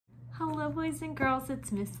boys and girls, it's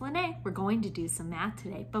Miss Lene. We're going to do some math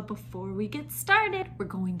today, but before we get started, we're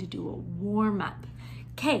going to do a warm-up.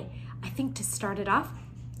 Okay, I think to start it off,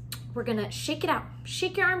 we're gonna shake it out.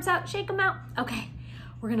 Shake your arms out, shake them out. Okay,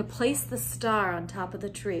 we're gonna place the star on top of the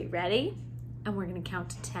tree. Ready? And we're gonna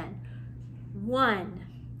count to 10. 1,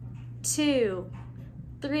 2,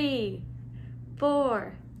 3,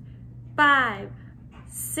 4, 5,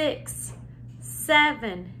 6,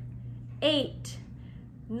 7, 8,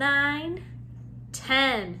 9,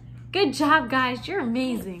 10. Good job, guys. You're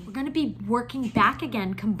amazing. We're going to be working back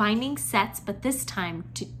again, combining sets, but this time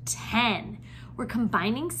to 10. We're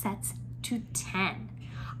combining sets to 10.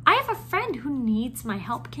 I have a friend who needs my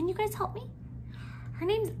help. Can you guys help me? Her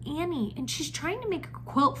name's Annie, and she's trying to make a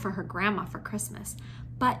quilt for her grandma for Christmas,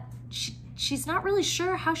 but she's not really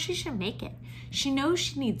sure how she should make it. She knows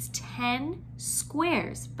she needs 10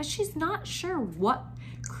 squares, but she's not sure what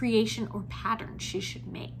creation or pattern she should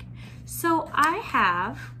make. So I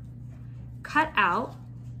have cut out,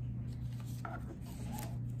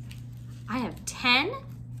 I have 10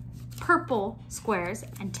 purple squares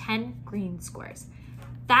and 10 green squares.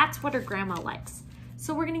 That's what her grandma likes.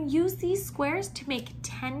 So we're gonna use these squares to make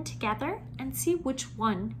 10 together and see which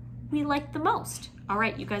one we like the most. All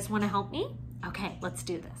right, you guys wanna help me? Okay, let's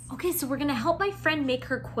do this. Okay, so we're gonna help my friend make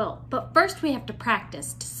her quilt, but first we have to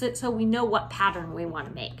practice so we know what pattern we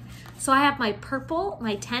wanna make. So I have my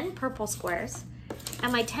 10 purple squares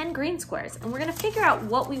and my 10 green squares, and we're gonna figure out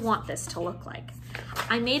what we want this to look like.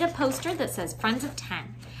 I made a poster that says Friends of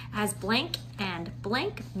 10. It has blank and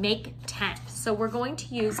blank make 10. So we're going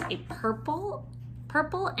to use a purple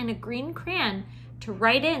and a green crayon to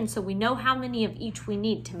write in so we know how many of each we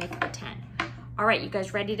need to make the 10. All right, you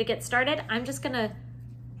guys ready to get started? I'm just gonna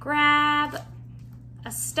grab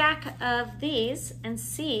a stack of these and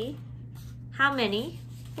see how many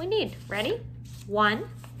we need. Ready? 1,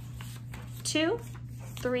 2,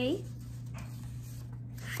 3,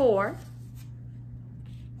 4,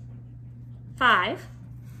 5,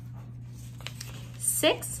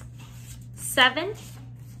 6, 7,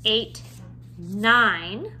 8,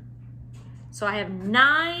 9. So I have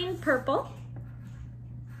 9 purple.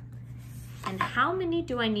 And how many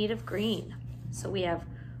do I need of green? So we have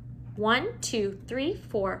 1, 2, 3,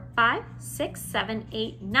 4, 5, 6, 7,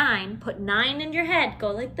 8, 9. Put 9 in your head.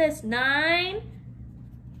 Go like this. 9,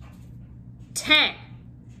 10.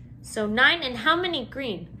 So 9, and how many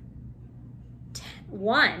green?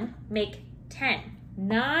 1 make 10.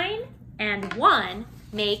 9 and 1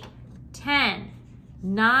 make 10.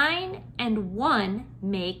 9 and 1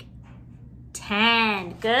 make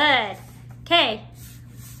 10. Good. Okay.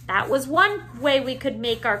 That was one way we could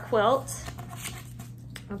make our quilt.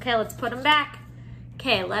 Okay, let's put them back.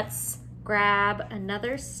 Okay, let's grab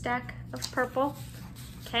another stack of purple.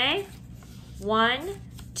 Okay, 1,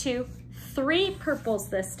 2, 3 purples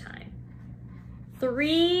this time.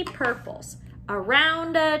 3 purples.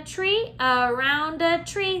 Around a tree, around a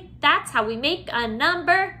tree. That's how we make a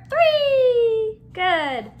number 3.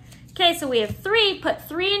 Good. Okay, so we have 3. Put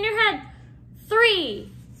 3 in your head.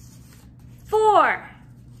 3, 4,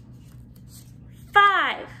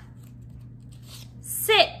 5,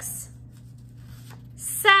 6,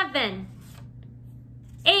 7,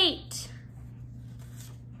 8,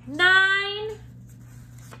 9,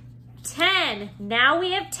 10. Now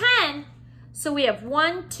we have 10. So we have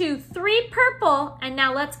 1, 2, 3 purple, and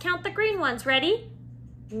now let's count the green ones. Ready?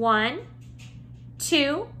 1,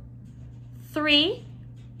 2, 3,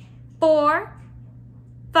 4,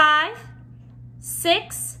 5,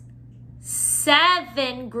 6,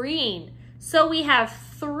 7 green. So we have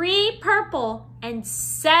 3 purple and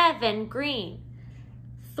 7 green.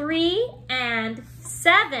 3 and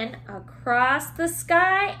 7 across the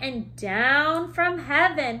sky and down from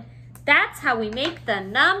heaven. That's how we make the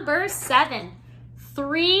number 7.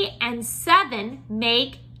 3 and 7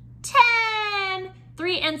 make 10.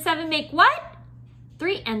 3 and 7 make what?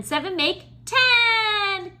 3 and 7 make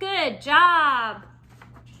 10. Good job.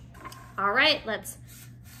 All right, let's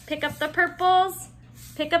pick up the purples.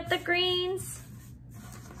 Pick up the greens.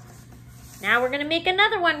 Now we're gonna make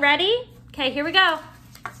another one. Ready? Okay, here we go.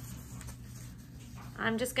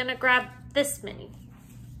 I'm just gonna grab this many.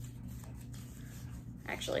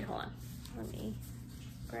 Actually, hold on. Let me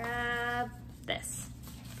grab this.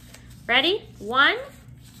 Ready? 1,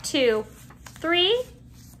 2, 3,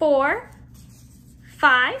 4,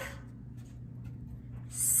 5,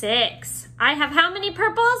 6. I have how many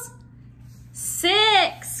purples?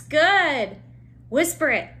 6. Good. Whisper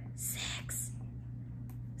it. 6.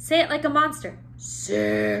 Say it like a monster.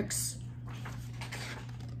 6.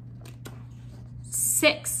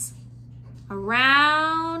 6.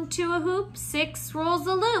 Around to a hoop, 6 rolls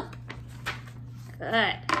a loop.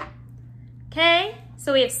 Good. Okay,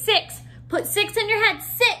 so we have 6. Put 6 in your head.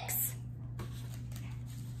 6,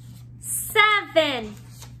 7,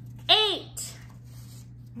 8,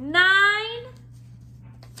 9,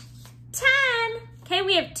 10. Okay,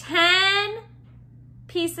 we have 10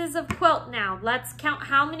 pieces of quilt now. Let's count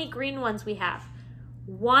how many green ones we have.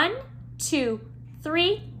 1, 2,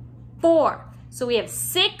 3, 4. So we have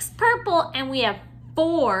 6 purple and we have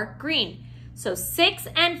 4 green. So 6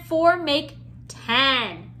 and 4 make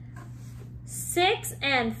 10. 6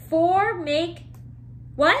 and 4 make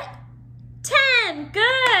what? 10.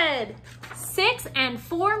 Good. 6 and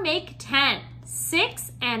 4 make 10.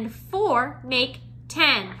 6 and 4 make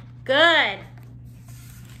 10. Good.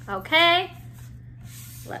 Okay.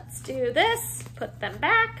 Let's do this. Put them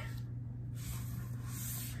back.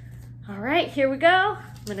 All right, here we go.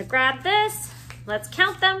 I'm gonna grab this. Let's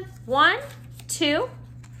count them. 1, 2,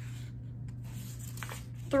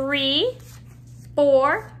 3,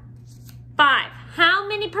 4, 5. How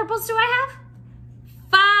many purples do I have?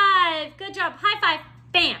 5. Good job. High five.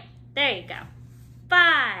 Bam. There you go.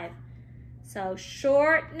 5. So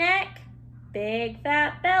short neck, big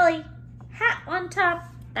fat belly, hat on top.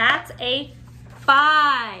 That's a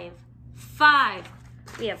 5. 5.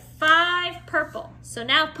 We have 5 purple. So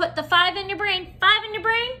now put the 5 in your brain. 5 in your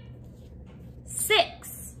brain.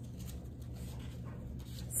 6,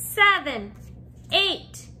 7,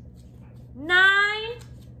 8, 9,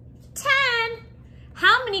 10.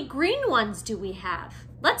 How many green ones do we have?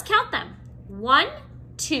 Let's count them. 1,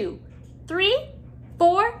 2, 3,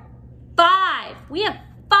 4, 5. We have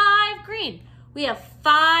 5 green. We have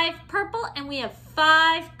 5 purple and we have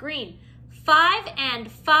 5 green. 5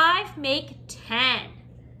 and 5 make 10.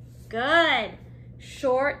 Good.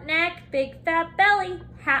 Short neck, big fat belly,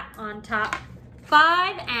 hat on top.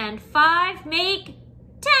 5 and 5 make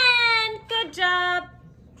 10. Good job.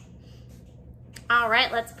 All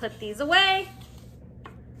right, let's put these away.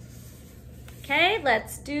 Okay,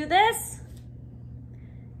 let's do this.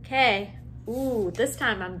 Okay. Ooh, this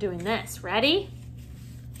time I'm doing this. Ready?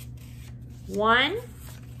 1,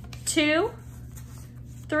 2,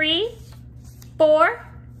 3, 4,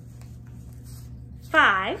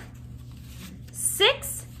 5,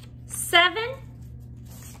 6, 7,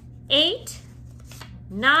 8,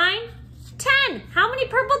 9, 10. How many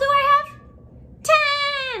purple do I have?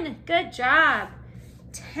 10. Good job.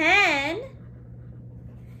 10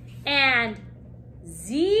 and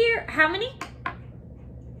 0. How many?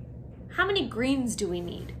 How many greens do we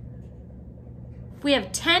need? We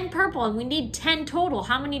have 10 purple and we need 10 total.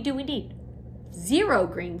 How many do we need? 0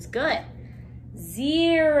 greens. Good.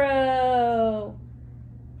 0.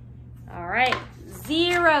 All right.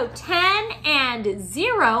 0, 10, and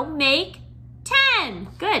 0 make 10.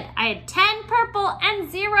 Good. I had 10 purple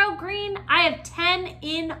and 0 green. I have 10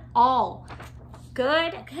 in all.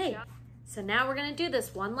 Good. Okay. So now we're going to do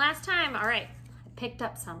this one last time. All right. I picked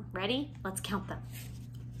up some. Ready? Let's count them.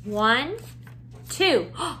 1,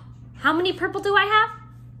 2. How many purple do I have?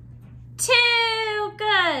 2.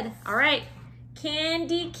 Good. All right.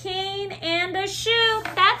 Candy cane and a shoe.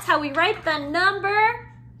 That's how we write the number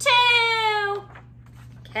 2.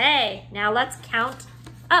 Okay, now let's count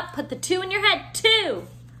up. Put the 2 in your head. 2,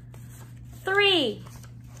 3,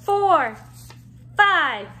 4,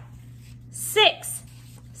 5, 6,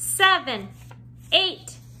 7,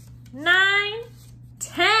 8, 9,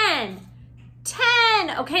 10.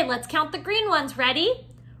 10. Okay, let's count the green ones. Ready?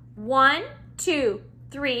 1, 2,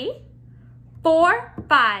 3, 4,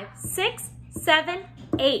 5, 6, 7,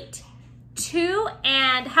 8. 2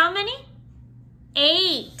 and how many?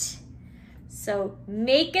 8. So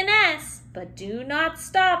make an S, but do not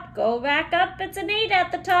stop. Go back up. It's an 8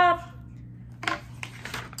 at the top.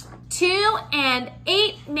 2 and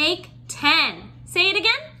 8 make 10. Say it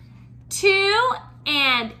again. 2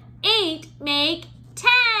 and 8 make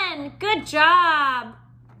 10. Good job.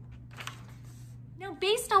 Now,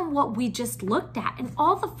 based on what we just looked at and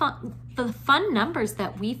all the fun numbers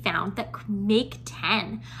that we found that could make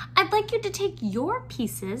 10, I'd like you to take your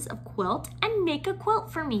pieces of quilt and make a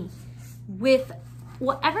quilt for me with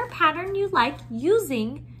whatever pattern you like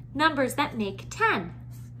using numbers that make 10.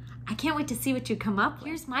 I can't wait to see what you come up with.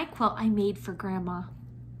 Here's my quilt I made for Grandma.